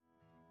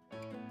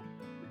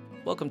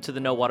Welcome to the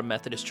No Water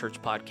Methodist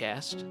Church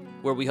podcast,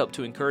 where we hope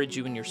to encourage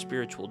you in your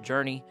spiritual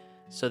journey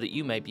so that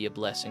you may be a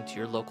blessing to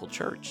your local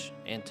church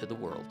and to the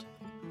world.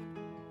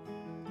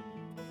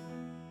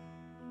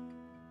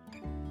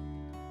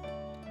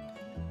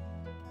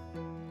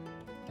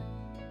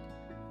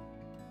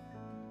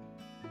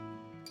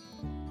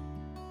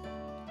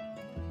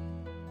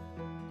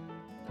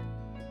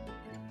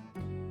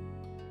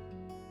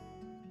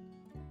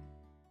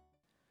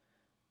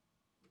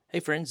 Hey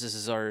friends, this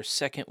is our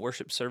second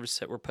worship service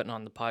that we're putting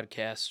on the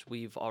podcast.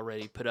 We've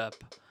already put up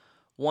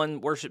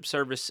one worship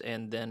service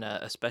and then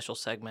a special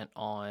segment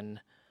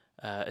on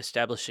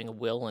establishing a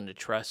will and a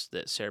trust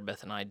that Sarah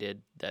Beth and I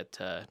did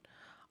that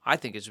I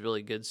think is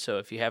really good. So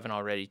if you haven't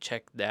already,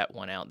 check that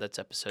one out. That's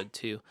episode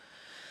 2.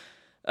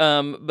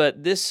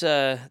 But this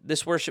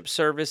worship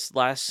service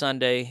last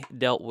Sunday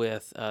dealt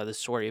with the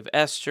story of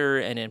Esther,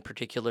 and in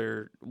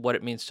particular what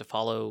it means to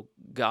follow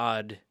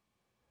God,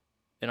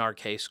 in our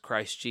case,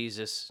 Christ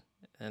Jesus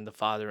and the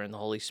Father and the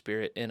Holy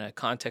Spirit, in a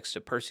context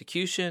of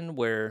persecution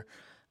where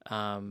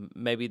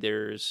maybe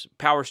there's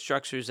power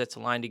structures that's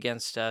aligned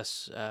against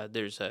us.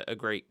 There's a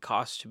great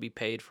cost to be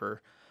paid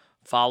for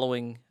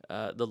following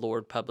the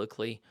Lord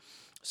publicly.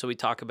 So we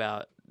talk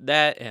about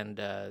that and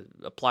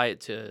apply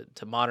it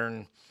to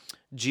modern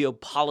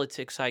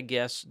geopolitics, I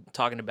guess,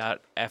 talking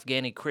about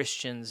Afghani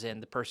Christians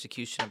and the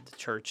persecution of the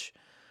church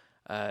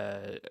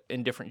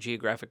in different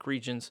geographic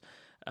regions.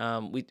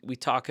 We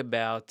talk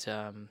about,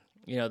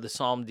 the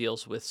Psalm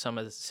deals with some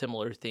of the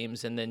similar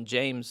themes. And then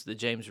the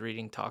James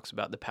reading talks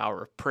about the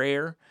power of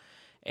prayer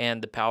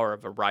and the power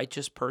of a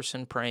righteous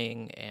person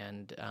praying.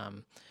 And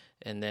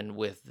then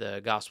with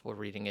the gospel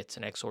reading, it's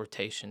an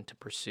exhortation to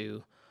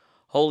pursue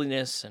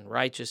holiness and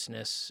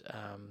righteousness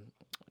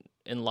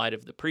in light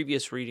of the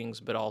previous readings,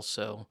 but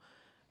also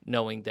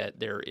knowing that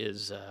there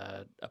is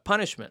a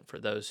punishment for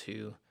those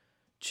who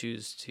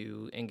choose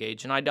to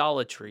engage in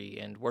idolatry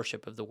and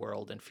worship of the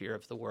world and fear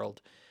of the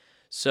world.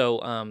 So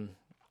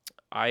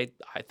I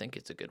think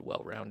it's a good,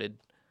 well-rounded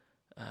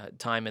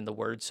time in the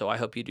Word. So I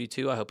hope you do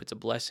too. I hope it's a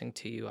blessing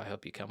to you. I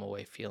hope you come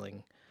away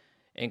feeling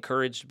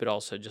encouraged, but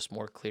also just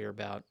more clear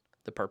about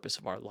the purpose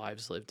of our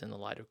lives lived in the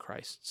light of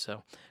Christ.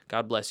 So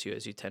God bless you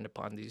as you tend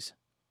upon these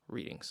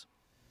readings.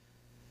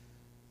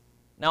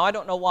 Now, I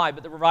don't know why,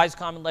 but the Revised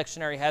Common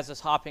Lectionary has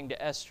us hopping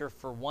to Esther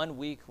for 1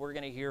 week. We're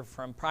going to hear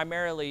from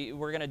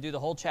we're going to do the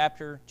whole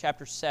chapter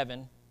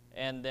 7,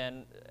 and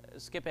then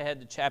skip ahead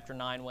to chapter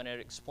 9 when it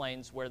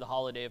explains where the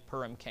holiday of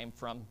Purim came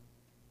from.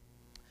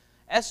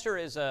 Esther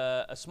is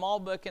a small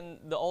book in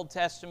the Old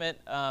Testament.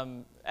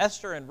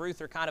 Esther and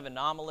Ruth are kind of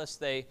anomalous.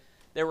 They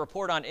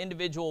report on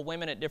individual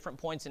women at different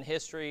points in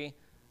history.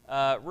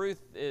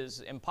 Ruth is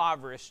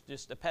impoverished,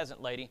 just a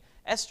peasant lady.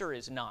 Esther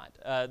is not.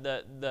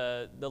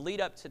 The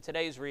lead up to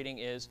today's reading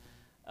is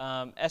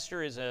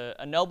Esther is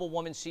a noble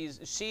woman.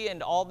 She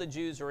and all the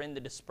Jews are in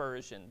the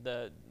dispersion.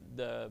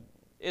 The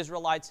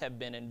Israelites have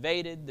been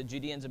invaded. The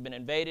Judeans have been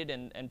invaded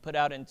and put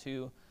out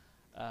into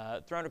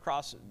thrown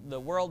across the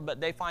world, but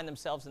they find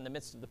themselves in the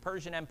midst of the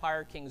Persian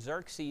Empire. King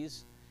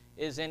Xerxes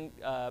is in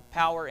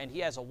power, and he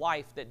has a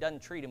wife that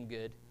doesn't treat him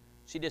good.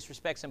 She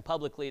disrespects him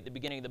publicly at the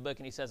beginning of the book,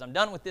 and he says, I'm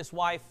done with this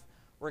wife.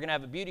 We're going to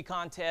have a beauty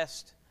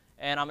contest,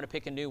 and I'm going to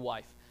pick a new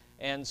wife.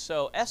 And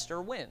so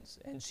Esther wins,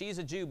 and she's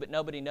a Jew, but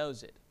nobody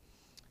knows it.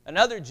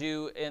 Another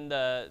Jew in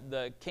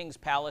the king's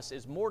palace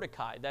is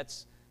Mordecai.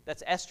 That's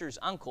Esther's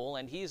uncle,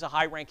 and he's a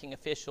high-ranking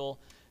official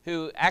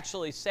who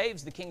actually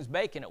saves the king's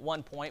bacon at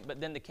one point,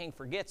 but then the king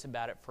forgets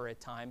about it for a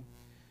time.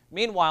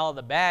 Meanwhile,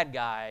 the bad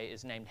guy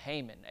is named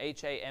Haman,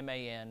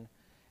 Haman,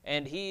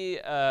 and he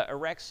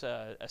erects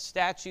a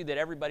statue that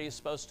everybody is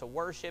supposed to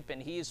worship, and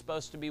he is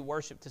supposed to be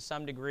worshipped to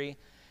some degree.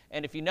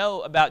 And if you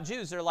know about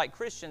Jews, they're like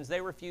Christians.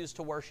 They refuse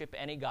to worship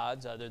any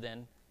gods other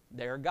than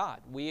their God.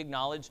 We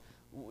acknowledge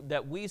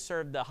that we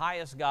serve the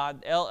highest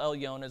God. El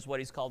Elyon is what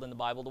he's called in the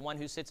Bible, the one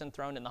who sits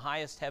enthroned in the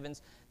highest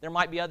heavens. There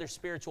might be other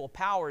spiritual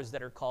powers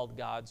that are called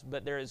gods,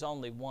 but there is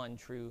only one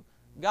true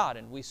God,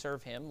 and we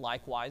serve him,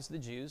 likewise the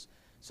Jews.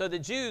 So the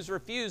Jews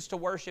refused to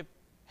worship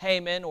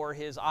Haman or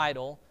his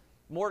idol.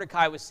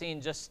 Mordecai was seen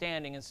just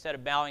standing instead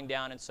of bowing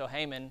down, and so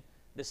Haman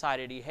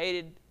decided he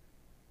hated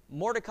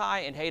Mordecai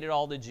and hated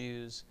all the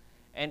Jews,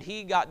 and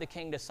he got the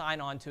king to sign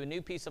on to a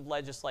new piece of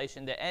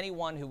legislation that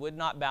anyone who would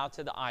not bow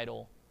to the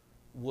idol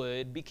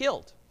would be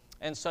killed.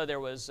 And so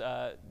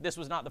this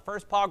was not the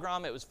first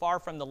pogrom, it was far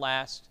from the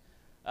last.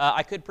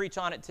 I could preach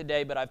on it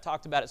today, but I've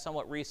talked about it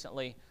somewhat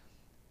recently.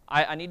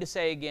 I need to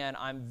say again,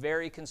 I'm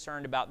very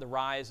concerned about the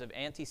rise of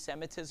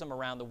anti-Semitism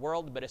around the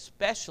world, but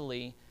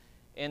especially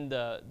in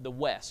the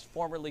West,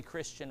 formerly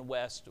Christian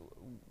West.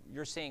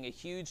 You're seeing a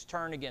huge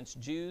turn against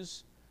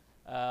Jews,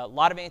 a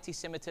lot of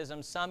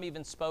anti-Semitism, some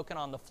even spoken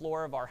on the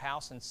floor of our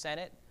House and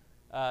Senate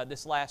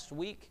this last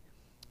week.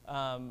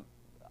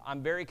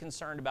 I'm very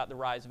concerned about the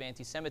rise of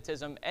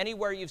anti-Semitism.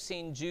 Anywhere you've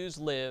seen Jews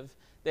live,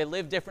 they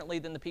live differently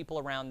than the people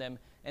around them,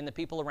 and the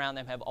people around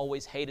them have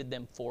always hated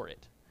them for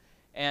it.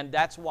 And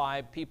that's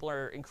why people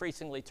are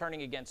increasingly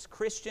turning against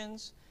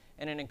Christians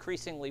in an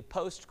increasingly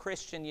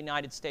post-Christian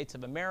United States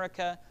of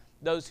America.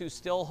 those who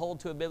still hold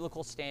to a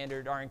biblical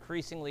standard are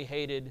increasingly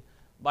hated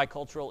by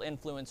cultural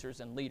influencers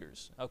and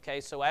leaders.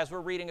 Okay, so as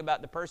we're reading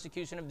about the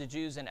persecution of the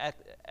Jews in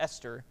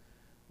Esther,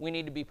 we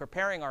need to be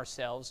preparing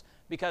ourselves,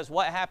 because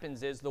what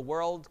happens is the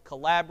world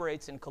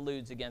collaborates and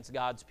colludes against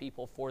God's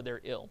people for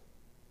their ill.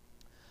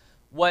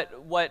 What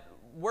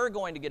we're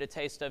going to get a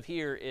taste of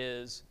here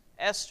is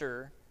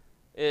Esther.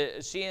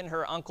 She and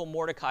her uncle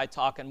Mordecai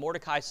talk, and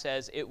Mordecai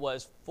says, "It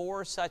was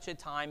for such a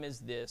time as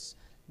this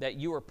that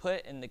you were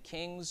put in the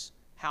king's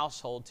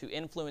household to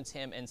influence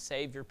him and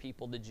save your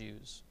people, the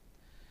Jews."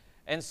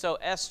 And so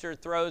Esther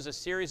throws a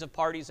series of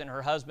parties in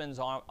her husband's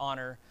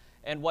honor.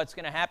 And what's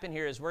going to happen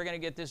here is we're going to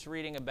get this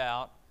reading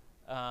about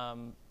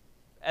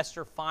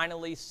Esther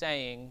finally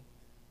saying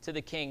to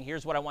the king,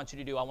 here's what I want you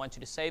to do. I want you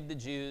to save the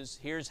Jews.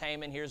 Here's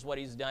Haman. Here's what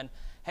he's done.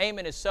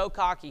 Haman is so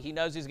cocky. He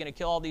knows he's going to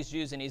kill all these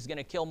Jews, and he's going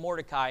to kill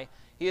Mordecai.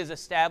 He has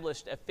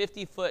established a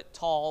 50-foot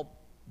tall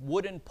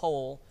wooden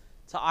pole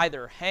to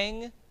either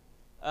hang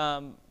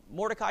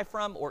Mordecai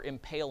from or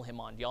impale him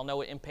on. Do y'all know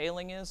what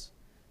impaling is?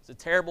 It's a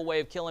terrible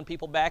way of killing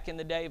people back in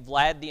the day.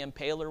 Vlad the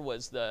Impaler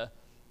was the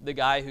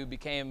guy who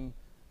became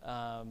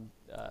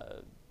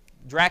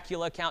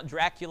Dracula, Count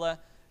Dracula.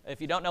 If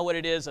you don't know what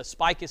it is, a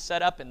spike is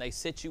set up and they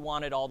sit you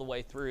on it all the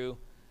way through.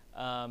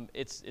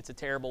 It's a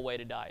terrible way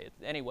to die.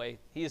 Anyway,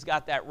 he's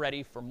got that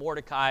ready for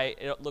Mordecai.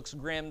 It looks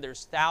grim.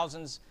 There's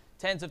thousands,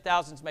 tens of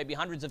thousands, maybe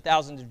hundreds of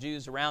thousands of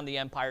Jews around the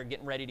empire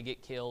getting ready to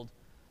get killed.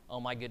 Oh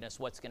my goodness,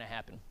 what's going to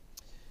happen?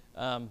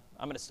 I'm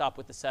going to stop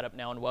with the setup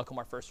now and welcome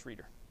our first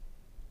reader.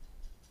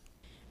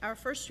 Our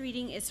first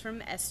reading is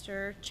from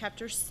Esther,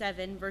 chapter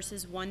 7,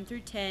 verses 1 through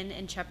 10,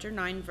 and chapter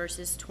 9,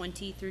 verses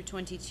 20 through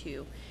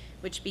 22,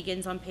 which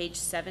begins on page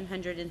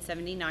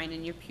 779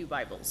 in your pew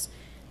Bibles.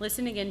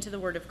 Listen again to the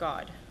word of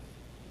God.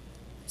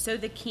 So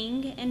the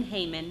king and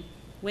Haman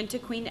went to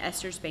Queen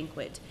Esther's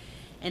banquet,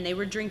 and they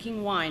were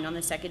drinking wine on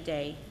the second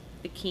day.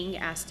 The king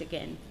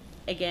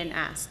again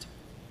asked,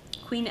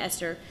 Queen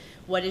Esther,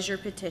 what is your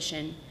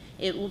petition?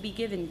 It will be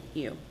given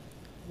you.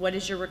 What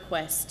is your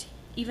request?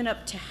 Even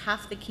up to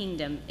half the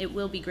kingdom, it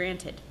will be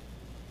granted.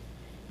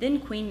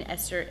 Then Queen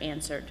Esther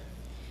answered,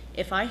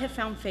 If I have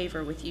found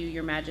favor with you,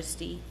 your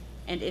majesty,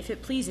 and if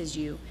it pleases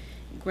you,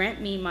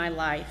 grant me my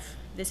life,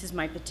 this is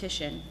my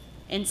petition,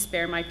 and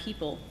spare my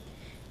people,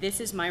 this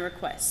is my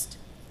request.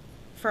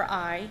 For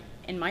I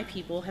and my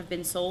people have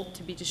been sold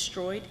to be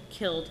destroyed,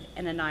 killed,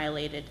 and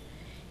annihilated.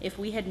 If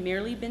we had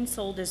merely been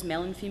sold as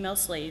male and female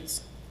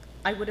slaves,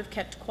 I would have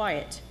kept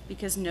quiet,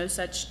 because no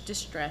such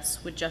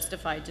distress would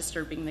justify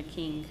disturbing the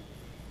king.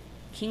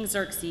 King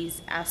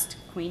Xerxes asked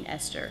Queen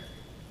Esther,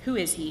 Who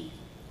is he?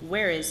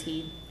 Where is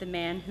he, the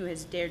man who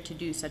has dared to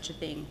do such a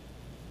thing?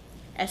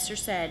 Esther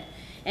said,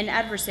 An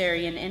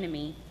adversary and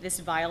enemy, this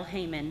vile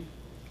Haman.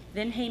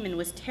 Then Haman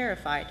was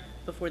terrified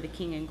before the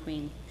king and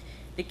queen.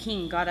 The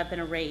king got up in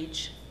a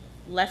rage,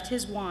 left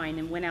his wine,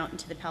 and went out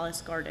into the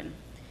palace garden.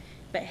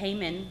 But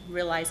Haman,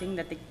 realizing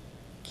that the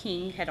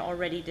king had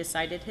already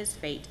decided his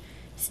fate,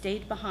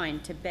 stayed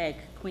behind to beg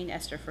Queen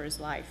Esther for his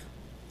life.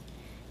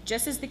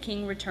 Just as the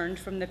king returned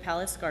from the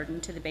palace garden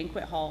to the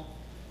banquet hall,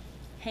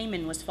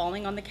 Haman was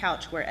falling on the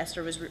couch where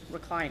Esther was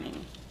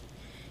reclining.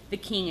 The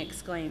king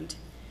exclaimed,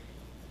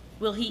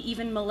 Will he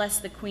even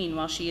molest the queen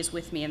while she is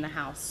with me in the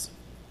house?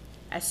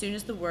 As soon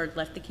as the word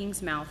left the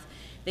king's mouth,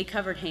 they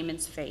covered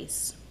Haman's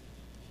face.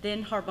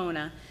 Then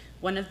Harbona,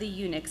 one of the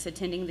eunuchs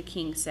attending the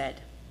king,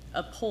 said,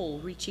 A pole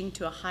reaching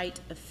to a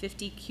height of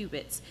 50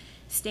 cubits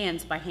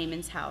stands by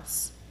Haman's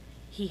house.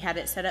 He had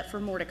it set up for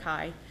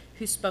Mordecai,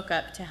 who spoke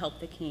up to help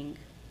the king.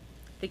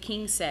 The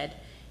king said,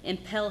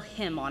 Impale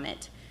him on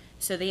it.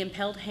 So they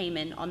impaled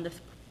Haman on the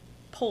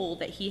pole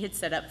that he had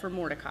set up for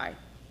Mordecai.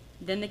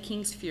 Then the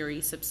king's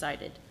fury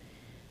subsided.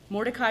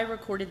 Mordecai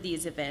recorded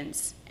these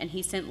events, and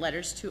he sent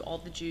letters to all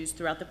the Jews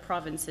throughout the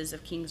provinces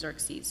of King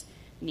Xerxes,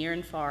 near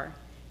and far,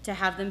 to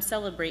have them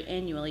celebrate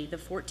annually the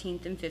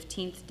 14th and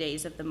 15th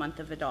days of the month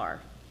of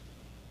Adar,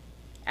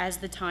 as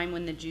the time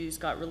when the Jews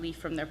got relief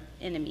from their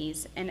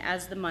enemies, and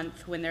as the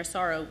month when their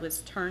sorrow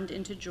was turned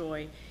into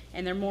joy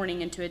and their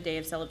mourning into a day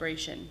of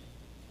celebration.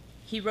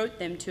 He wrote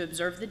them to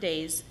observe the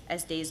days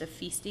as days of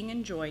feasting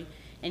and joy,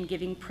 and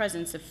giving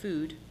presents of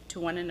food to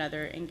one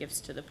another and gifts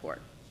to the poor.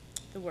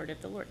 The word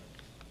of the Lord.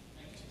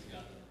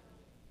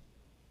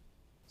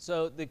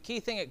 So the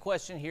key thing at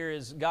question here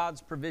is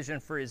God's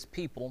provision for his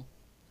people.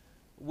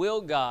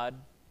 Will God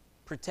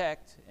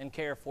protect and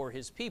care for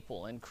his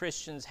people? And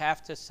Christians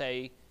have to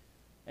say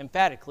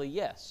emphatically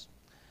yes.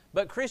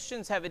 But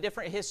Christians have a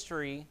different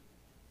history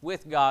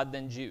with God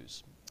than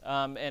Jews.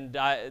 And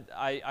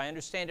I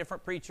understand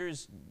different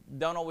preachers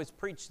don't always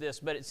preach this,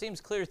 but it seems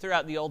clear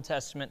throughout the Old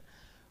Testament,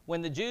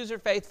 when the Jews are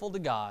faithful to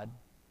God,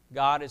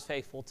 God is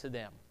faithful to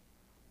them.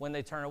 When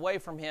they turn away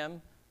from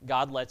him,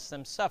 God lets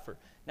them suffer.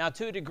 Now,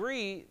 to a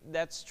degree,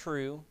 that's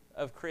true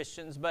of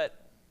Christians,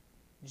 but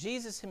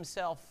Jesus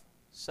himself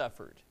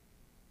suffered.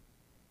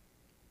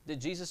 Did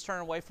Jesus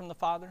turn away from the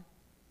Father?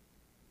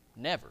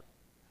 Never.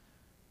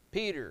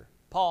 Peter,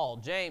 Paul,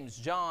 James,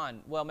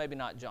 John, well, maybe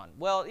not John.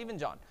 Well, even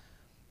John.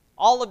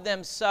 All of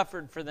them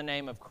suffered for the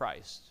name of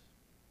Christ.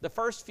 The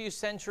first few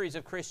centuries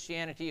of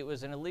Christianity, it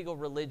was an illegal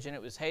religion.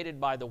 It was hated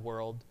by the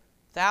world.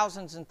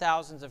 Thousands and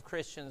thousands of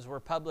Christians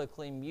were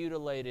publicly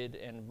mutilated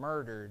and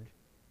murdered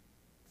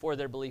for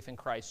their belief in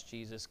Christ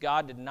Jesus.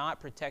 God did not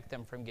protect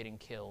them from getting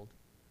killed.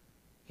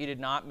 He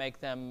did not make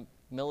them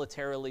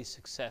militarily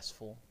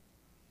successful.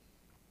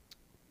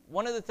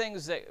 One of the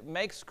things that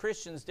makes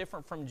Christians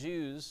different from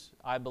Jews,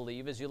 I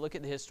believe, as you look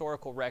at the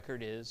historical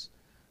record, is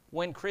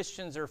when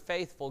Christians are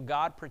faithful,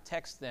 God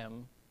protects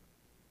them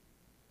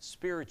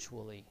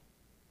spiritually,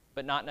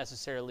 but not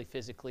necessarily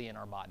physically in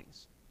our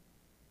bodies.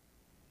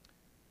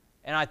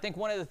 And I think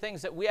one of the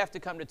things that we have to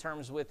come to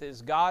terms with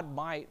is God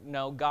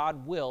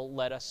will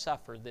let us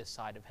suffer this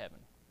side of heaven.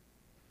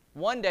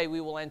 One day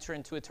we will enter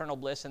into eternal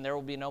bliss and there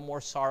will be no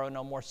more sorrow,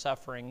 no more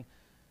suffering,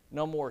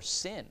 no more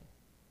sin.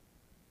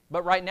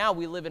 But right now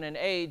we live in an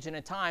age and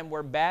a time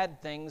where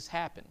bad things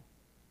happen.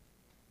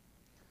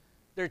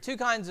 There are two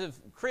kinds of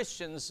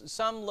Christians.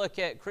 Some look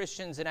at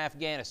Christians in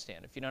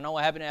Afghanistan. If you don't know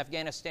what happened in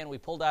Afghanistan, we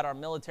pulled out our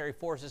military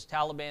forces.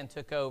 Taliban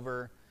took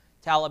over.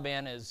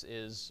 Taliban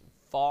is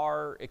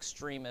far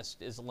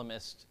extremist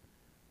Islamist,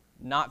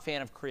 not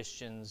fan of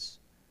Christians.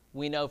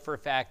 We know for a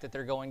fact that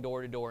they're going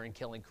door to door and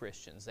killing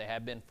Christians. They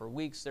have been for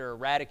weeks. They're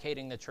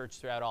eradicating the church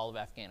throughout all of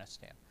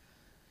Afghanistan.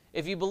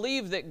 If you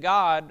believe that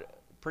God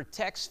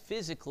protects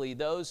physically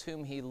those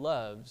whom He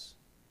loves,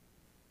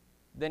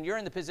 then you're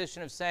in the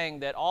position of saying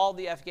that all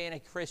the Afghan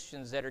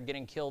Christians that are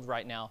getting killed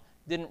right now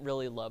didn't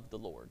really love the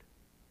Lord.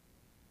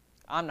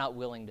 I'm not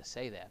willing to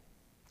say that,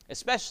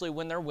 especially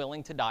when they're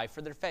willing to die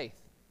for their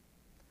faith.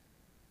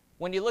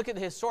 When you look at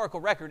the historical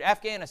record,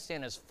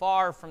 Afghanistan is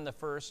far from the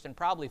first and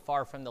probably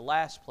far from the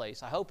last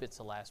place. I hope it's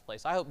the last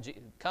place. I hope,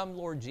 come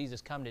Lord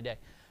Jesus, come today.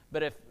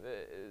 But if,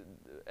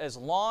 as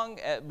long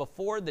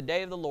before the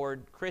day of the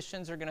Lord,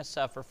 Christians are going to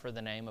suffer for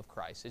the name of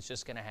Christ. It's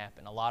just going to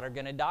happen. A lot are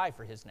going to die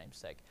for His name's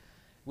sake.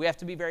 We have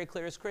to be very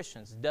clear as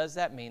Christians. Does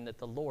that mean that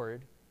the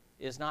Lord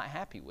is not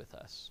happy with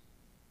us?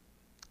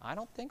 I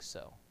don't think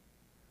so.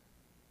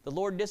 The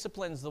Lord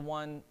disciplines the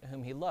one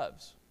whom He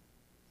loves.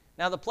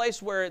 Now, the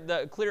place where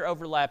the clear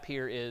overlap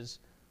here is,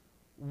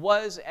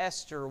 was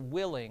Esther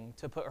willing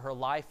to put her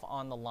life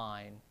on the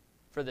line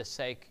for the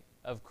sake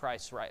of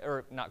Christ's right,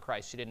 or not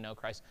Christ, she didn't know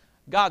Christ,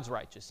 God's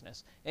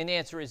righteousness? And the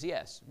answer is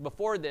yes.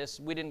 Before this,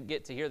 we didn't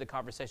get to hear the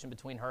conversation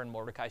between her and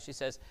Mordecai. She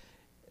says,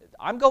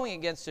 I'm going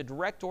against a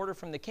direct order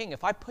from the king.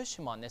 If I push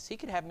him on this, he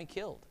could have me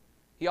killed.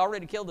 He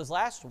already killed his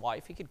last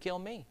wife. He could kill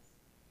me.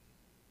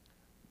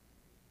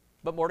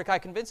 But Mordecai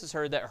convinces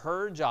her that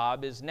her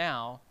job is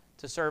now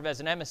to serve as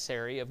an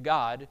emissary of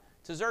God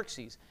to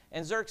Xerxes.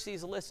 And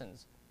Xerxes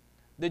listens.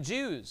 The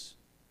Jews,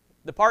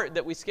 the part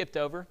that we skipped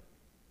over,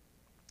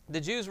 the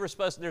Jews were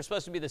there's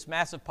supposed to be this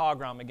massive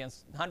pogrom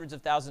against hundreds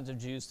of thousands of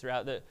Jews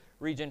throughout the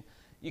region.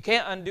 You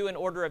can't undo an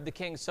order of the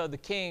king, so the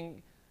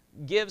king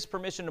gives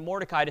permission to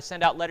Mordecai to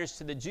send out letters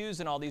to the Jews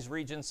in all these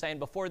regions saying,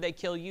 before they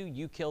kill you,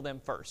 you kill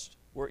them first.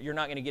 You're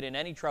not going to get in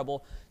any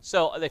trouble.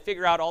 So they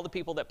figure out all the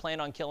people that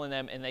planned on killing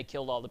them, and they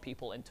killed all the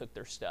people and took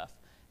their stuff.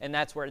 And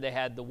that's where they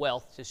had the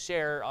wealth to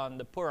share on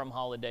the Purim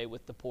holiday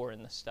with the poor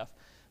and the stuff.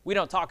 We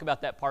don't talk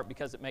about that part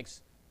because it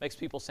makes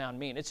people sound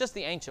mean. It's just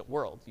the ancient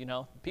world, you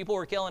know. People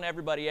were killing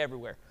everybody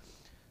everywhere.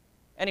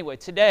 Anyway,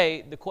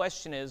 today the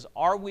question is,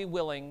 are we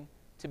willing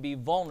to be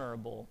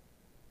vulnerable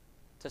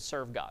to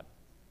serve God?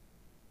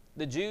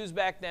 The Jews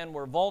back then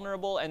were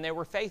vulnerable and they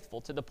were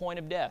faithful to the point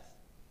of death.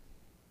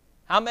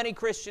 How many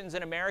Christians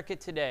in America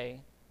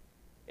today,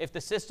 if the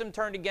system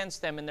turned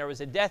against them and there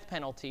was a death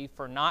penalty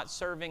for not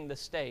serving the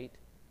state,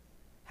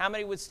 how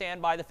many would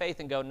stand by the faith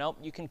and go, nope,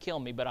 you can kill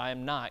me, but I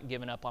am not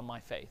giving up on my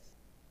faith?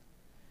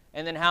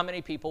 And then how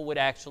many people would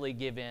actually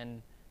give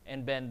in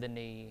and bend the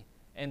knee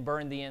and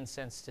burn the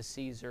incense to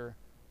Caesar,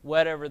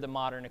 whatever the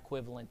modern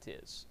equivalent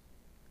is?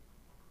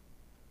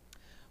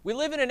 We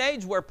live in an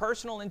age where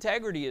personal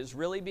integrity is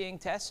really being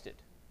tested.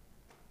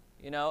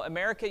 You know,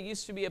 America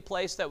used to be a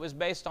place that was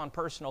based on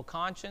personal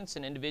conscience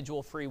and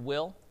individual free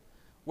will,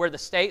 where the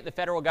state, the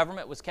federal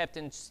government, was kept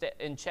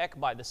in check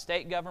by the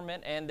state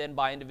government and then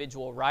by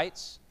individual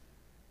rights.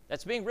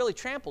 That's being really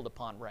trampled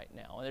upon right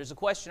now. And there's a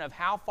question of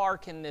how far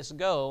can this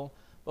go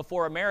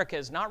before America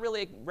is not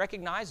really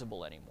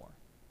recognizable anymore.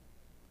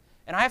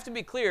 And I have to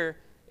be clear,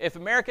 if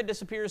America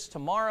disappears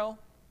tomorrow,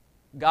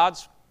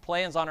 God's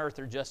plans on earth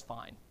are just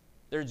fine.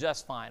 They're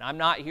just fine. I'm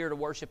not here to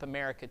worship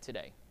America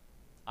today.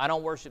 I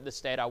don't worship the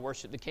state. I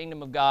worship the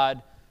kingdom of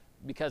God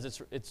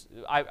because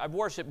I've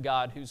worshiped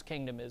God whose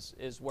kingdom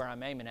is where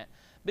I'm aiming at.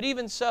 But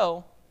even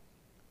so,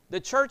 the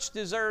church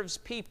deserves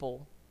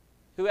people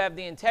who have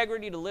the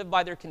integrity to live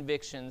by their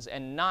convictions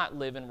and not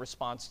live in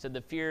response to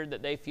the fear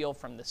that they feel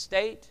from the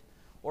state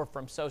or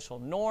from social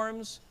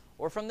norms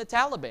or from the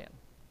Taliban.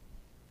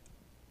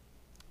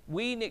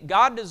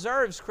 God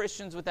deserves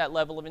Christians with that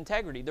level of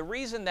integrity. The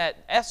reason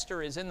that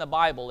Esther is in the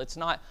Bible, it's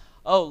not,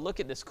 oh, look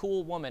at this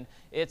cool woman.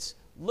 It's,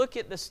 look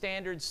at the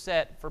standards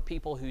set for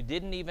people who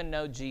didn't even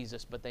know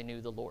Jesus, but they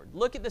knew the Lord.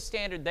 Look at the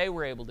standard they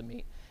were able to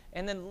meet.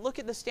 And then look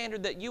at the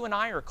standard that you and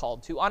I are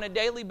called to. On a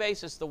daily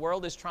basis, the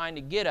world is trying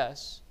to get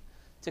us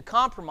to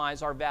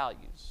compromise our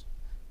values,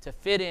 to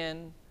fit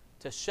in,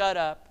 to shut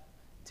up,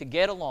 to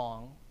get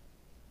along.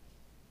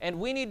 And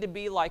we need to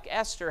be like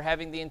Esther,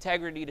 having the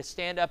integrity to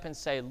stand up and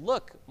say,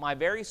 look, my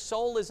very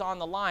soul is on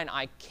the line.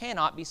 I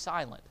cannot be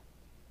silent.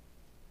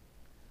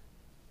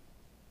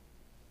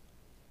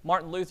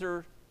 Martin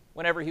Luther,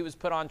 whenever he was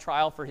put on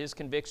trial for his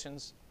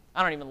convictions,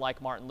 I don't even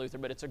like Martin Luther,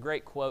 but it's a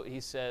great quote. He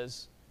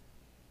says,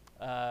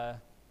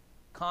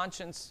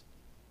 conscience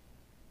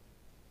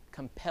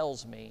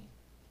compels me,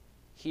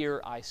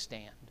 here I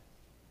stand.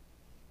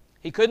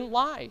 He couldn't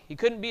lie. He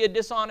couldn't be a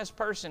dishonest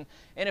person.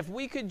 And if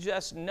we could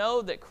just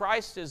know that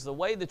Christ is the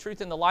way, the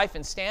truth, and the life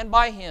and stand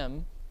by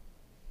Him,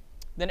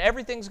 then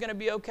everything's going to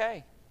be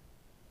okay.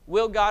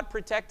 Will God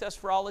protect us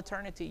for all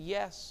eternity?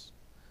 Yes.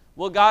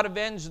 Will God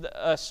avenge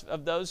us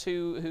of those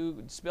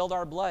who spilled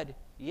our blood?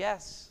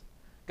 Yes.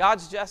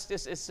 God's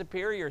justice is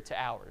superior to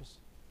ours.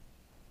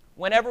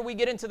 Whenever we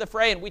get into the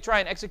fray and we try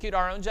and execute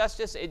our own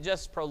justice, it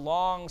just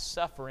prolongs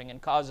suffering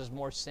and causes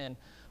more sin.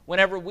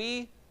 Whenever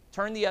we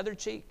turn the other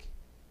cheek,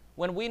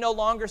 when we no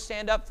longer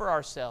stand up for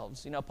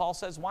ourselves, Paul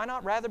says, why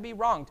not rather be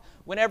wronged?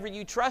 Whenever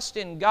you trust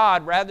in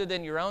God rather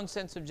than your own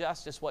sense of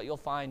justice, what you'll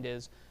find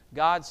is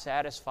God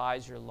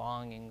satisfies your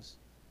longings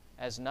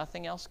as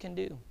nothing else can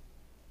do.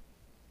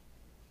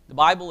 The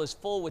Bible is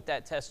full with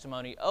that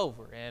testimony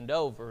over and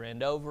over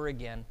and over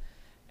again.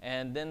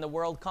 And then the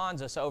world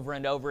cons us over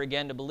and over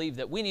again to believe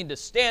that we need to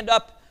stand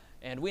up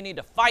and we need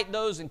to fight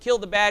those and kill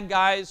the bad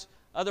guys.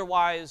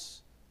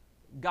 Otherwise,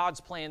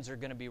 God's plans are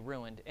going to be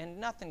ruined. And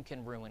nothing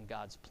can ruin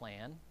God's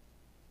plan.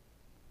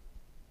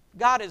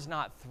 God is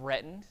not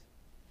threatened.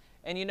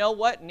 And you know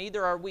what?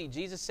 Neither are we.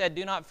 Jesus said,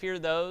 do not fear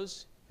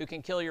those who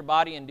can kill your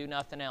body and do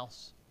nothing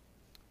else.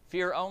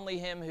 Fear only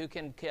Him who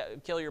can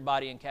kill your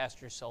body and cast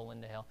your soul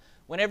into hell.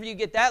 Whenever you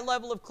get that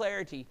level of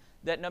clarity,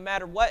 that no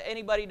matter what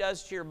anybody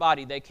does to your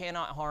body, they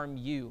cannot harm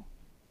you,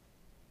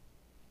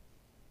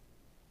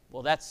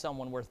 well, that's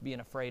someone worth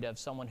being afraid of,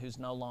 someone who's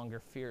no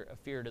longer a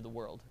fear to the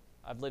world.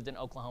 I've lived in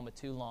Oklahoma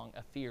too long,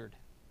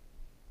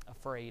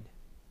 afraid.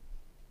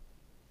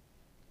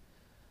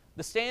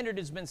 The standard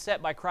has been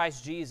set by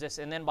Christ Jesus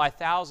and then by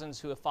thousands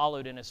who have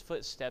followed in His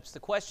footsteps. The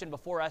question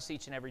before us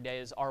each and every day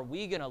is, are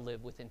we going to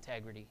live with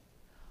integrity?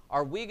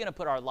 Are we going to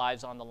put our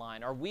lives on the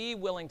line? Are we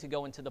willing to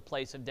go into the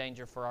place of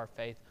danger for our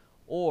faith?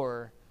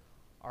 Or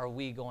are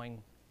we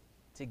going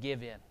to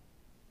give in?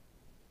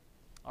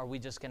 Are we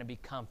just going to be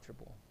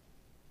comfortable?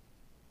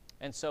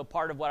 And so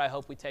part of what I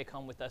hope we take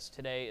home with us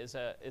today is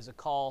a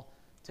call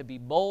to be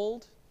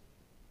bold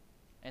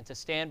and to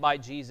stand by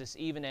Jesus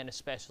even and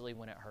especially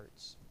when it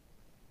hurts.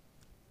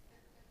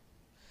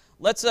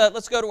 Let's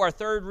go to our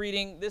third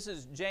reading. This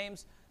is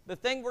James. The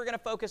thing we're going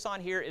to focus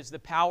on here is the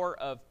power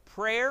of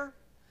prayer.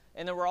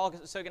 And then we're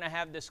also going to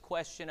have this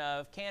question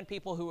of, can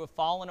people who have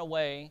fallen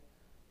away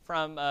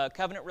from a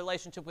covenant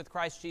relationship with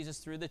Christ Jesus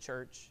through the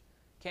church,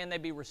 can they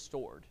be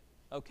restored?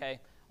 Okay.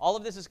 All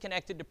of this is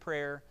connected to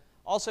prayer.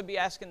 Also be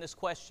asking this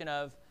question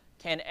of,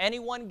 can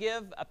anyone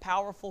give a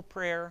powerful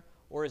prayer,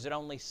 or is it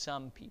only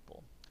some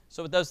people?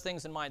 So with those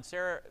things in mind,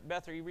 Sarah,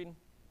 Beth, are you reading?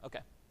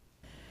 Okay.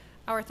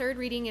 Our third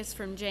reading is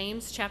from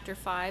James chapter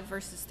 5,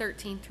 verses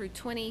 13 through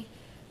 20,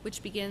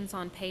 which begins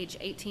on page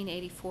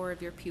 1884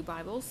 of your pew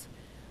Bibles.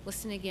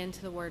 Listen again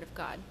to the Word of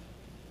God.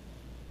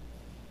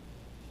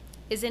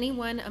 Is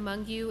anyone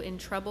among you in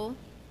trouble?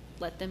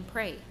 Let them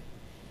pray.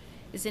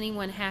 Is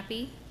anyone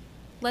happy?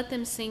 Let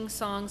them sing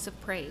songs of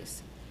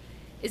praise.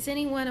 Is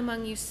anyone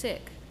among you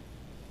sick?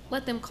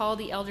 Let them call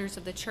the elders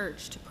of the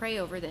church to pray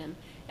over them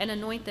and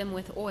anoint them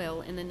with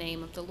oil in the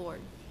name of the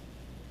Lord.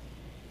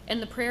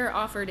 And the prayer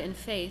offered in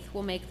faith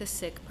will make the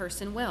sick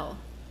person well.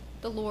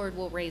 The Lord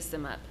will raise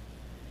them up.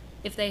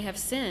 If they have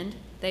sinned,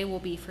 they will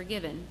be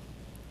forgiven.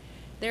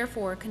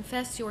 Therefore,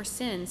 confess your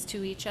sins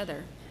to each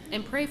other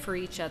and pray for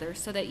each other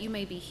so that you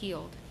may be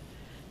healed.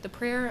 The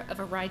prayer of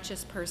a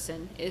righteous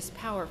person is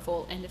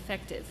powerful and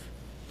effective.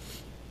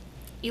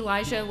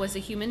 Elijah was a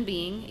human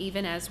being,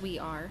 even as we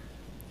are.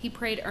 He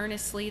prayed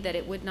earnestly that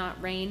it would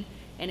not rain,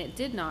 and it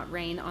did not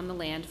rain on the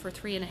land for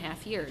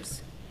 3.5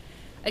 years.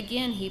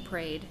 Again he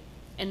prayed,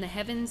 and the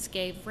heavens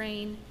gave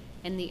rain,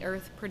 and the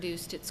earth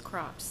produced its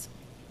crops.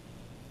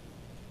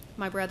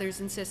 My brothers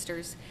and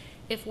sisters,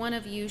 if one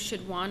of you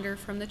should wander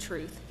from the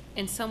truth,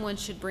 and someone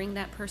should bring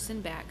that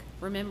person back,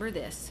 remember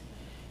this: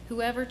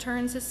 whoever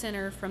turns a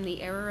sinner from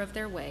the error of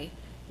their way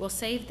will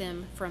save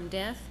them from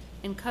death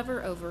and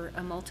cover over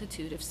a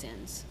multitude of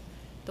sins.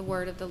 The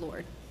word of the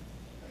Lord.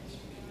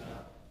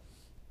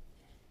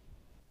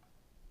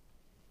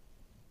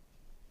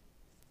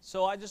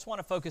 So I just want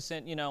to focus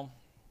in,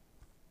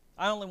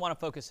 I only want to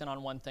focus in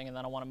on one thing and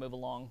then I want to move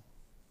along.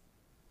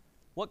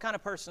 What kind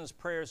of person's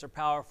prayers are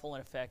powerful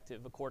and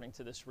effective according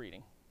to this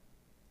reading?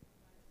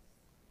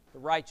 The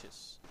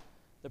righteous.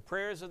 The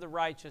prayers of the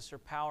righteous are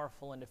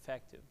powerful and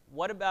effective.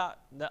 What about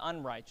the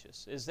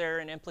unrighteous? Is there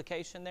an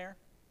implication there?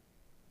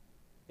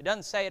 It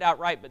doesn't say it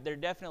outright, but there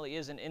definitely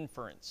is an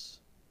inference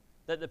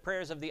that the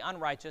prayers of the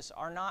unrighteous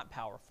are not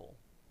powerful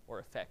or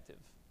effective.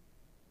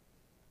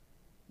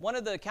 one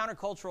of the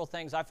countercultural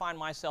things I find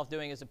myself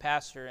doing as a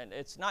pastor, and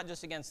it's not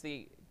just against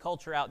the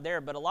culture out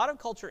there, but a lot of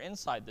culture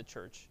inside the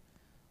church.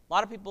 A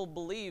lot of people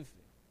believe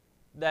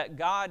that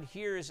God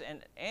hears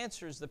and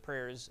answers the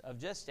prayers of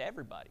just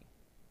everybody.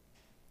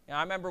 You know,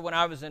 I remember when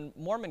I was in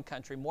Mormon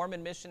country,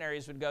 Mormon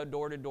missionaries would go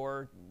door to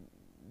door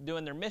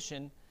doing their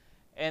mission,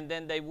 and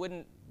then they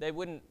wouldn't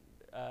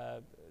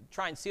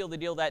try and seal the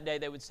deal that day.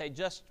 They would say,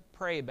 just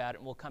pray about it,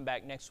 and we'll come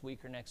back next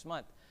week or next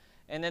month.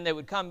 And then they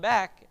would come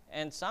back,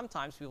 and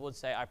sometimes people would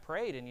say, I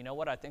prayed, and you know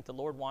what? I think the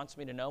Lord wants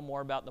me to know more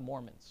about the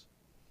Mormons.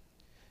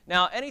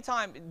 Now,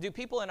 anytime, do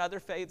people in other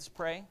faiths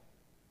pray?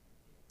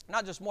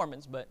 Not just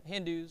Mormons, but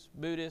Hindus,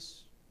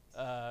 Buddhists,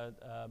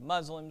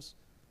 Muslims.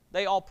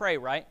 They all pray,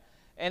 right?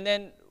 And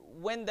then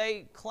when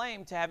they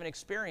claim to have an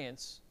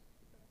experience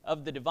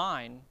of the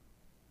divine,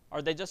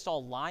 are they just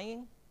all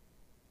lying?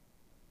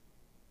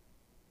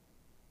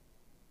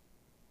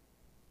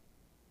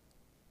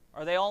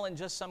 Are they all in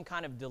just some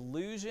kind of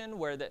delusion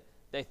where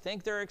they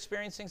think they're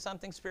experiencing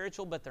something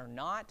spiritual, but they're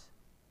not?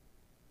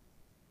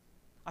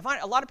 I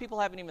find a lot of people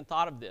haven't even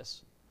thought of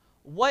this.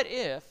 What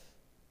if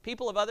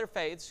people of other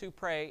faiths who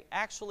pray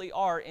actually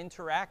are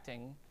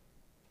interacting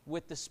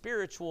with the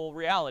spiritual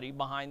reality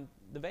behind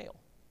the veil?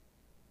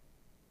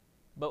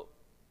 But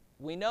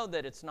we know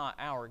that it's not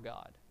our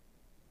God.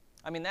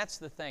 I mean, that's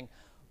the thing.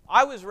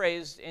 I was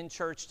raised in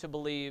church to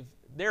believe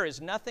there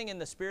is nothing in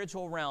the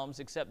spiritual realms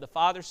except the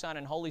Father, Son,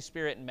 and Holy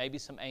Spirit, and maybe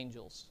some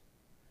angels.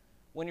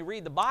 When you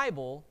read the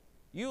Bible,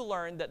 you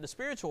learn that the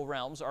spiritual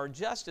realms are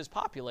just as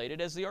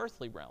populated as the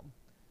earthly realm.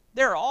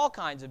 There are all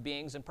kinds of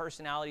beings and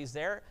personalities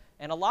there,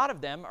 and a lot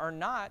of them are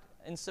not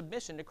in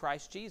submission to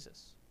Christ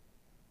Jesus.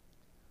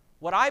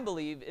 What I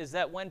believe is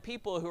that when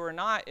people who are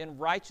not in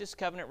righteous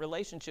covenant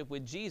relationship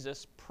with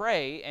Jesus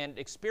pray and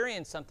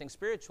experience something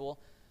spiritual,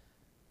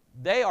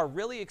 they are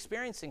really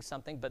experiencing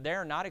something, but they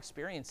are not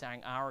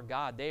experiencing our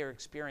God. They are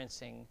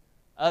experiencing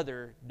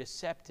other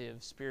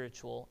deceptive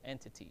spiritual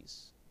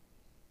entities.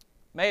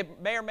 May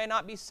or may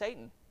not be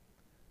Satan.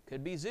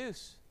 Could be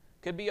Zeus.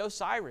 Could be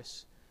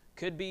Osiris.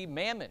 Could be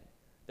Mammon.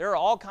 There are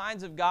all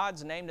kinds of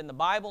gods named in the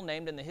Bible,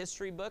 named in the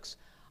history books.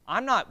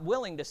 I'm not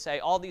willing to say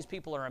all these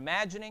people are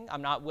imagining.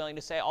 I'm not willing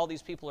to say all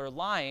these people are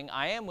lying.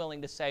 I am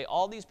willing to say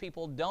all these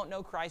people don't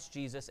know Christ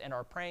Jesus and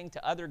are praying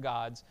to other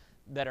gods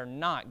that are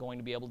not going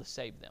to be able to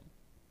save them.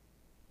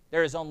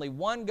 There is only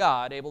one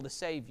God able to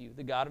save you,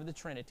 the God of the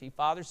Trinity,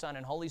 Father, Son,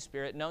 and Holy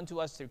Spirit, known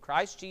to us through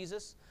Christ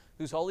Jesus,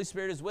 whose Holy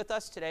Spirit is with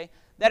us today.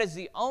 That is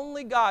the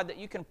only God that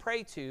you can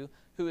pray to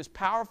who is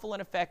powerful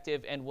and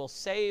effective and will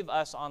save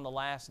us on the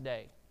last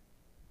day.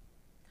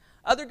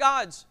 Other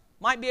gods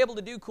might be able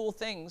to do cool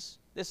things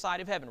this side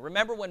of heaven.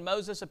 Remember when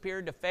Moses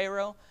appeared to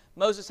Pharaoh?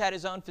 Moses had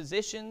his own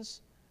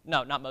physicians.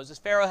 No, not Moses.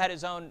 Pharaoh had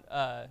his own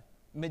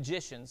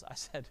magicians. I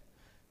said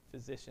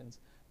physicians.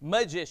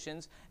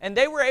 Magicians. And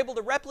they were able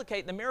to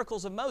replicate the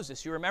miracles of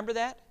Moses. You remember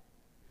that?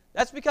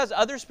 That's because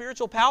other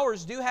spiritual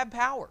powers do have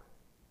power.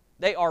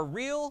 They are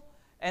real,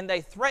 and they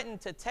threaten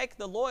to take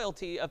the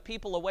loyalty of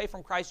people away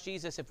from Christ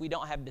Jesus if we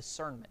don't have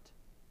discernment.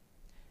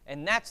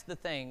 And that's the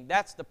thing.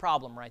 That's the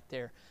problem right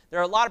there. There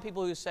are a lot of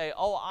people who say,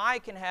 oh, I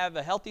can have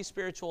a healthy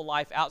spiritual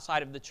life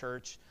outside of the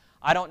church.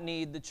 I don't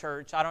need the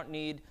church. I don't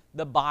need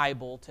the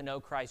Bible to know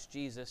Christ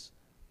Jesus.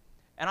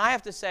 And I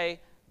have to say,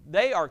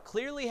 they are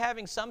clearly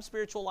having some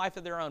spiritual life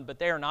of their own, but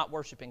they are not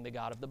worshiping the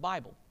God of the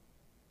Bible.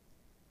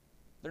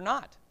 They're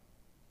not.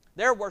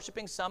 They're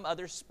worshiping some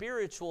other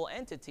spiritual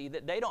entity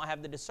that they don't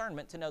have the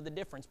discernment to know the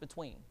difference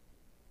between.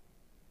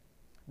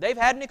 They've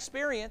had an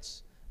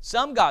experience.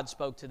 Some God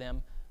spoke to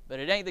them,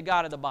 but it ain't the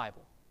God of the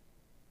Bible.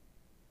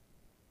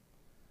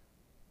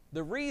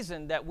 The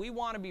reason that we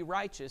want to be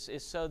righteous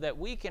is so that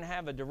we can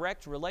have a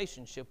direct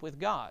relationship with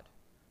God.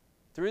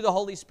 Through the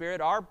Holy Spirit,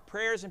 our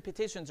prayers and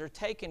petitions are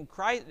taken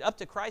up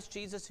to Christ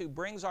Jesus, who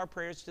brings our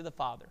prayers to the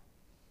Father.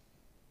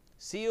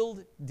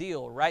 Sealed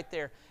deal right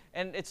there.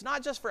 And it's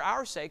not just for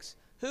our sakes.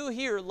 Who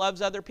here loves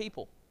other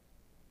people?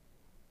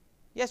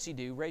 Yes, you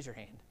do. Raise your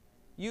hand.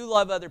 You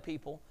love other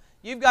people.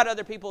 You've got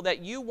other people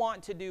that you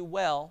want to do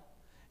well,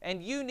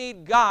 and you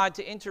need God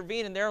to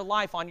intervene in their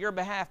life on your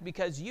behalf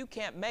because you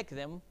can't make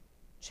them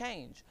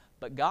change,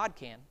 but God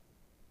can.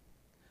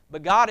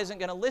 But God isn't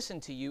going to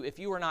listen to you if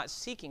you are not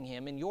seeking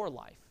Him in your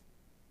life.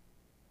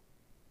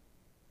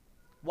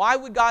 Why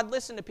would God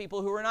listen to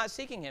people who are not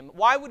seeking Him?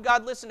 Why would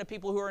God listen to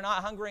people who are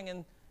not hungering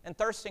and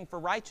thirsting for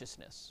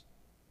righteousness?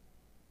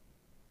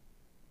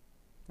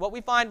 What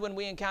we find when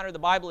we encounter the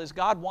Bible is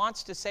God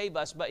wants to save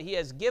us, but He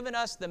has given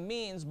us the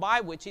means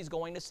by which He's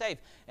going to save.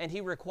 And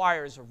He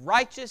requires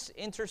righteous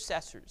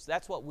intercessors.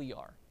 That's what we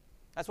are.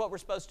 That's what we're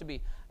supposed to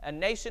be. A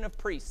nation of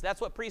priests.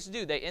 That's what priests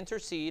do. They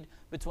intercede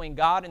between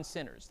God and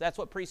sinners. That's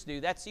what priests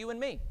do. That's you and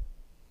me.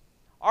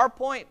 Our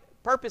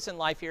purpose in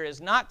life here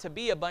is not to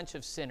be a bunch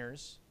of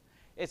sinners.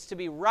 It's to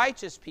be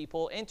righteous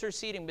people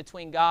interceding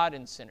between God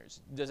and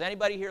sinners. Does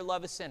anybody here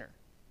love a sinner?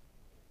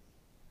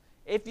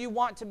 If you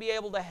want to be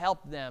able to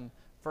help them,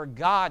 for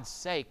God's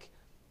sake,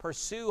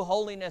 pursue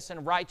holiness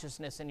and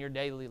righteousness in your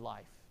daily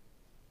life.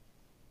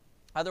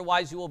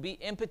 Otherwise, you will be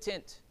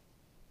impotent.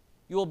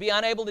 you will be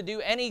unable to do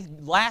any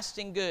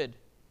lasting good.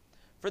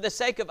 For the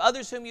sake of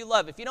others whom you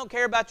love, if you don't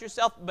care about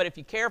yourself, but if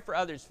you care for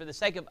others, for the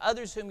sake of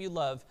others whom you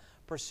love,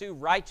 pursue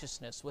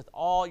righteousness with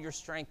all your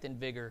strength and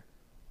vigor,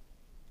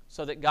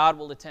 so that God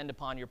will attend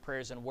upon your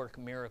prayers and work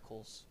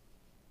miracles.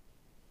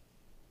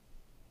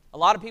 A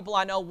lot of people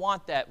I know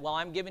want that. Well,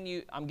 I'm giving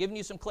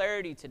you some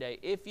clarity today.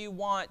 If you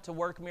want to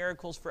work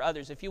miracles for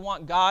others, if you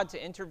want God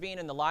to intervene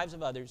in the lives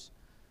of others,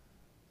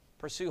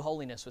 pursue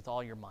holiness with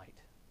all your might.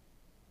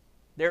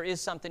 There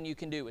is something you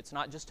can do. It's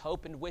not just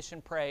hope and wish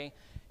and pray.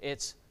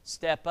 It's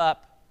step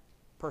up,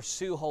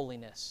 pursue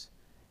holiness,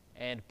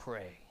 and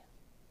pray.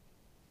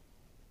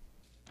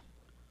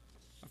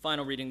 Our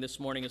final reading this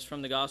morning is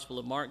from the Gospel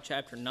of Mark,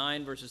 chapter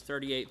 9, verses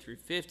 38 through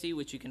 50,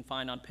 which you can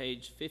find on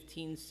page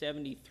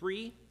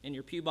 1573 in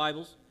your pew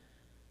Bibles.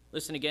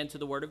 Listen again to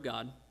the Word of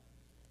God.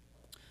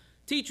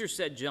 "Teacher,"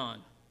 said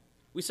John,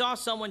 "we saw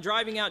someone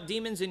driving out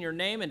demons in your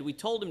name, and we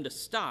told him to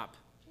stop,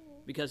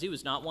 because he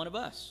was not one of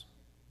us."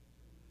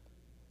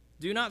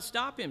 "Do not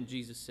stop him,"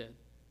 Jesus said.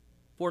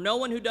 "For no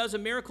one who does a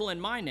miracle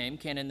in my name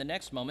can in the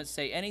next moment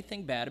say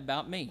anything bad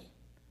about me.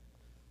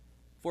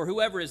 For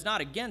whoever is not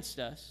against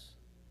us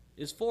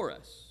is for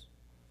us.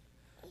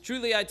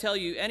 Truly I tell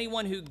you,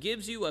 anyone who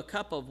gives you a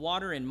cup of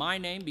water in my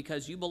name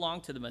because you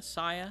belong to the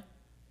Messiah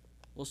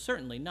will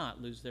certainly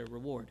not lose their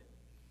reward.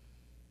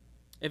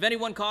 If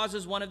anyone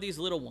causes one of these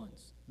little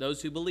ones,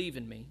 those who believe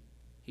in me,"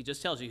 he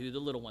just tells you who the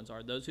little ones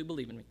are, those who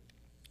believe in me,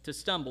 "to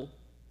stumble,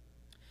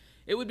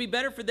 it would be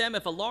better for them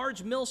if a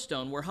large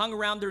millstone were hung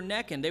around their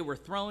neck and they were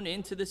thrown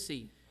into the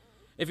sea.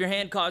 If your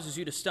hand causes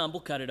you to stumble,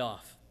 cut it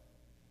off.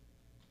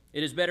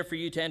 It is better for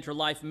you to enter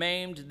life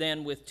maimed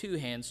than with 2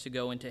 hands to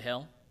go into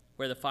hell,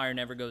 where the fire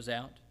never goes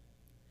out.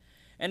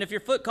 And if your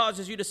foot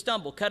causes you to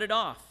stumble, cut it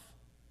off.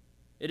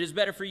 It is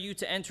better for you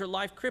to enter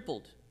life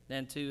crippled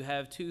than to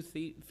have 2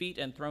 feet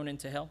and thrown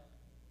into hell.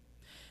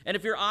 And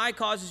if your eye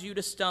causes you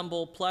to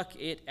stumble, pluck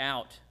it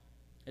out.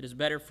 It is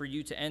better for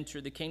you to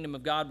enter the kingdom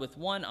of God with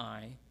 1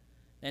 eye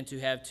than to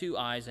have 2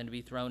 eyes and to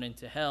be thrown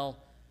into hell,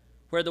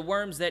 where the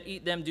worms that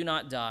eat them do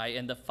not die,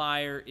 and the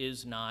fire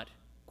is not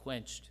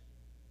quenched.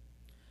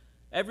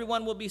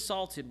 Everyone will be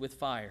salted with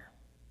fire.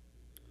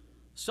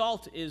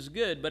 Salt is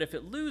good, but if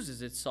it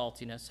loses its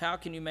saltiness, how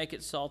can you make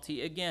it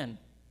salty again?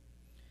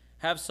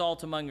 Have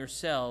salt among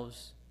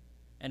yourselves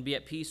and be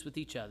at peace with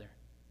each other."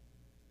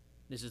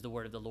 This is the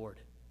word of the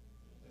Lord.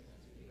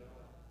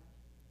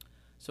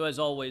 So as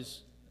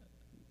always,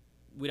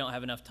 we don't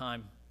have enough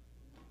time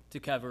to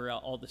cover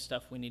all the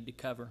stuff we need to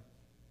cover.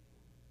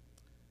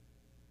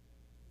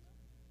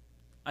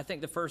 I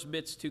think the first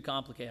bit's too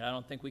complicated. I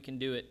don't think we can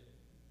do it.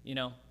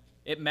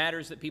 It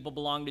matters that people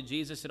belong to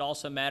Jesus. It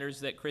also matters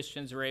that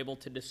Christians are able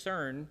to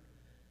discern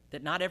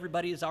that not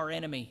everybody is our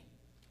enemy.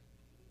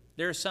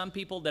 There are some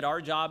people that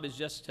our job is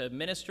just to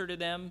minister to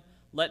them,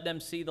 let them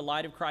see the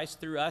light of Christ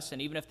through us,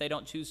 and even if they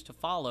don't choose to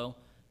follow,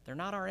 they're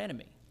not our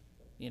enemy.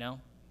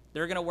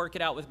 They're going to work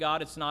it out with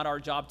God. It's not our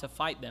job to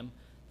fight them.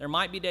 There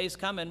might be days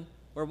coming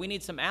where we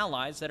need some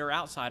allies that are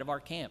outside of our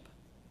camp.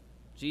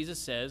 Jesus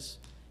says,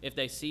 if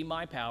they see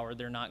my power,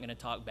 they're not going to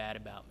talk bad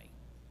about me.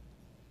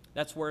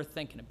 That's worth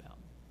thinking about.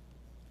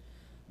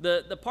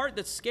 The part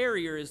that's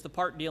scarier is the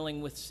part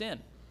dealing with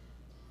sin,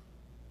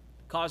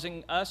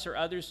 causing us or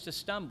others to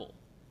stumble.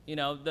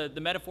 The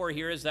metaphor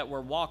here is that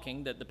we're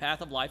walking, that the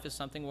path of life is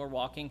something we're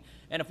walking,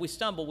 and if we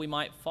stumble, we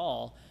might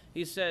fall.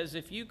 He says,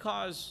 if you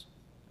cause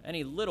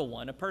any little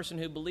one, a person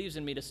who believes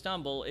in me, to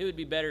stumble, it would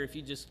be better if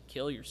you just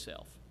kill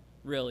yourself,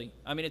 really.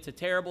 It's a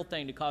terrible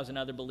thing to cause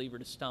another believer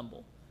to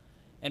stumble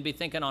and be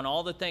thinking on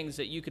all the things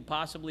that you could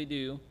possibly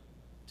do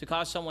to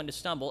cause someone to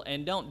stumble,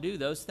 and don't do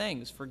those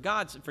things.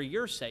 For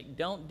your sake,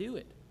 don't do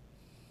it.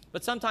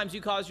 But sometimes you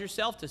cause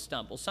yourself to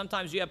stumble.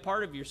 Sometimes you have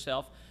part of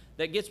yourself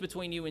that gets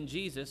between you and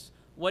Jesus.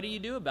 What do you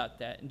do about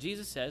that? And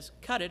Jesus says,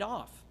 cut it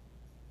off.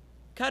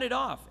 Cut it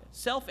off.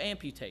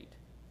 Self-amputate.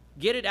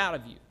 Get it out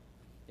of you.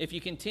 If you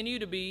continue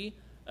to be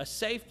a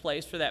safe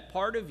place for that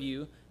part of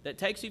you that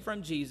takes you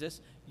from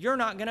Jesus, you're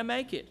not going to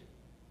make it.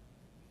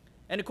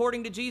 And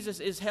according to Jesus,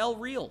 is hell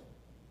real?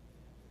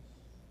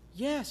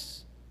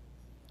 Yes.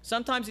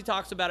 Sometimes he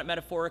talks about it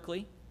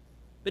metaphorically,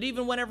 but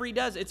even whenever he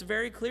does, it's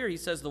very clear. He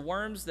says the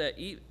worms that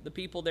eat the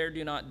people there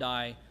do not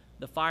die.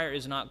 The fire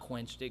is not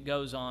quenched. It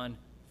goes on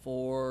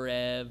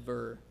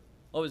forever.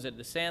 What was it,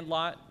 The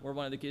Sandlot, where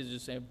one of the kids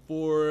just saying,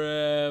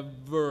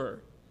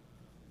 forever,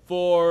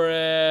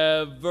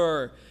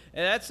 forever.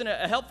 And that's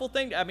a helpful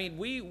thing.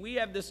 We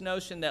have this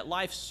notion that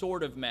life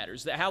sort of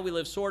matters, that how we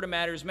live sort of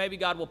matters. Maybe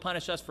God will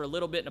punish us for a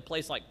little bit in a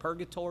place like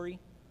purgatory.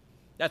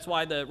 That's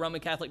why the Roman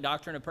Catholic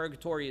doctrine of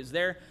purgatory is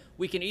there.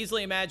 We can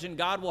easily imagine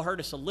God will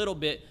hurt us a little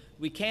bit.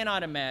 We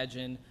cannot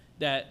imagine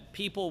that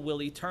people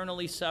will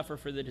eternally suffer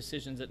for the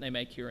decisions that they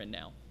make here and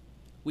now.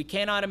 We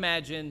cannot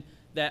imagine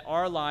that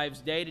our lives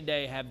day to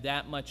day have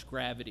that much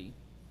gravity.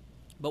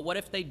 But what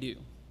if they do?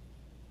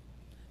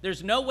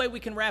 There's no way we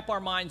can wrap our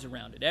minds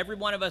around it. Every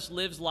one of us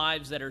lives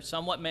lives that are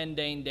somewhat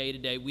mundane day to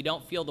day. We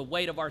don't feel the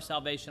weight of our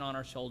salvation on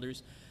our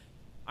shoulders.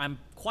 I'm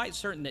quite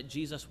certain that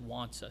Jesus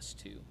wants us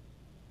to.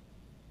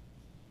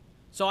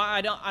 So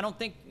I don't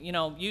think,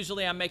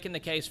 usually I'm making the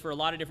case for a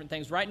lot of different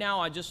things. Right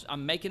now,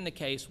 I'm making the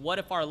case, what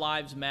if our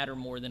lives matter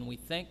more than we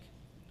think?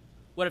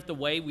 What if the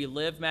way we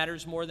live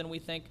matters more than we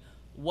think?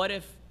 What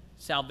if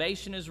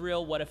salvation is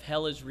real? What if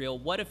hell is real?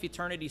 What if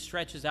eternity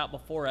stretches out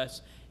before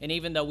us, and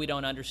even though we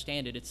don't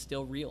understand it, it's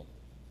still real?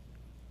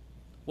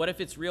 What if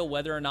it's real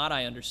whether or not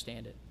I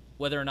understand it,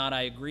 whether or not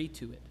I agree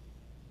to it?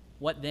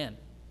 What then?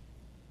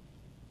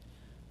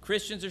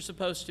 Christians are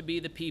supposed to be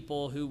the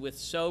people who, with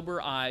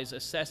sober eyes,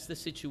 assess the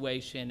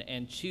situation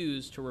and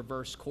choose to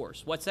reverse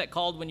course. What's that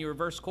called when you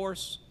reverse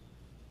course?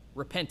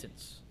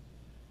 Repentance.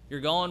 You're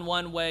going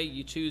one way,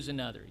 you choose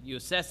another. You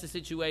assess the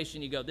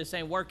situation, you go, this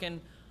ain't working,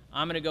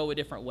 I'm going to go a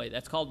different way.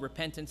 That's called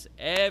repentance.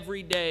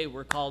 Every day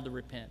we're called to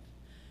repent.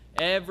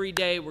 Every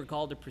day we're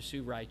called to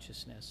pursue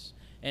righteousness.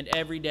 And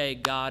every day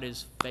God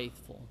is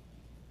faithful.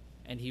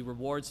 And he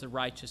rewards the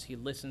righteous, he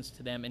listens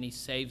to them, and he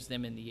saves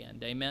them in the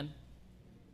end. Amen?